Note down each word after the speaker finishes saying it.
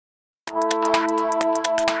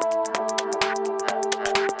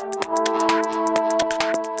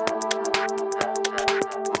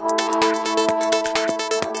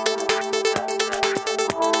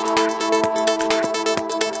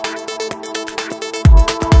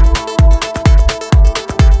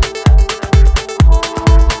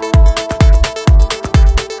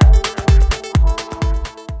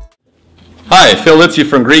Hi, Phil Litzy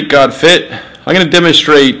from Greek God Fit. I'm going to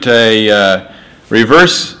demonstrate a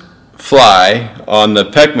reverse fly on the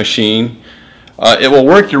pec machine. It will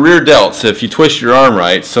work your rear delts if you twist your arm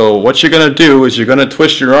right. So what you're going to do is you're going to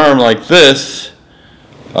twist your arm like this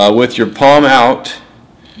with your palm out,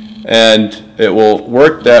 and it will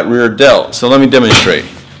work that rear delt. So let me demonstrate.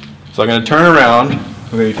 So I'm going to turn around.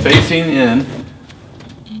 I'm going to be facing in.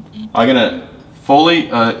 I'm going to fully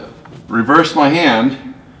reverse my hand.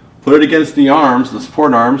 Put it against the arms, the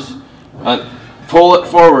support arms, pull it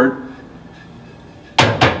forward,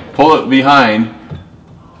 pull it behind.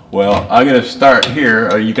 Well, I'm going to start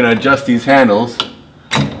here. You can adjust these handles.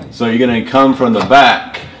 So you're going to come from the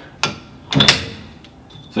back.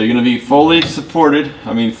 So you're going to be fully supported,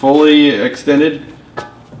 fully extended.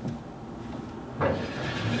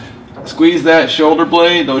 Squeeze that shoulder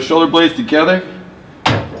blade, those shoulder blades together.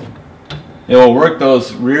 It will work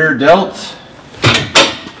those rear delts.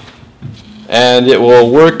 And it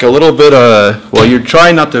will work a little bit, well, you're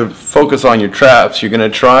trying not to focus on your traps. You're going to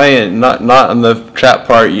try and not on the trap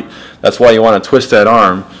part. That's why you want to twist that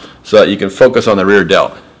arm so that you can focus on the rear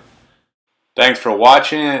delt. Thanks for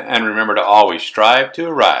watching, and remember to always strive to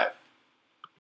arrive.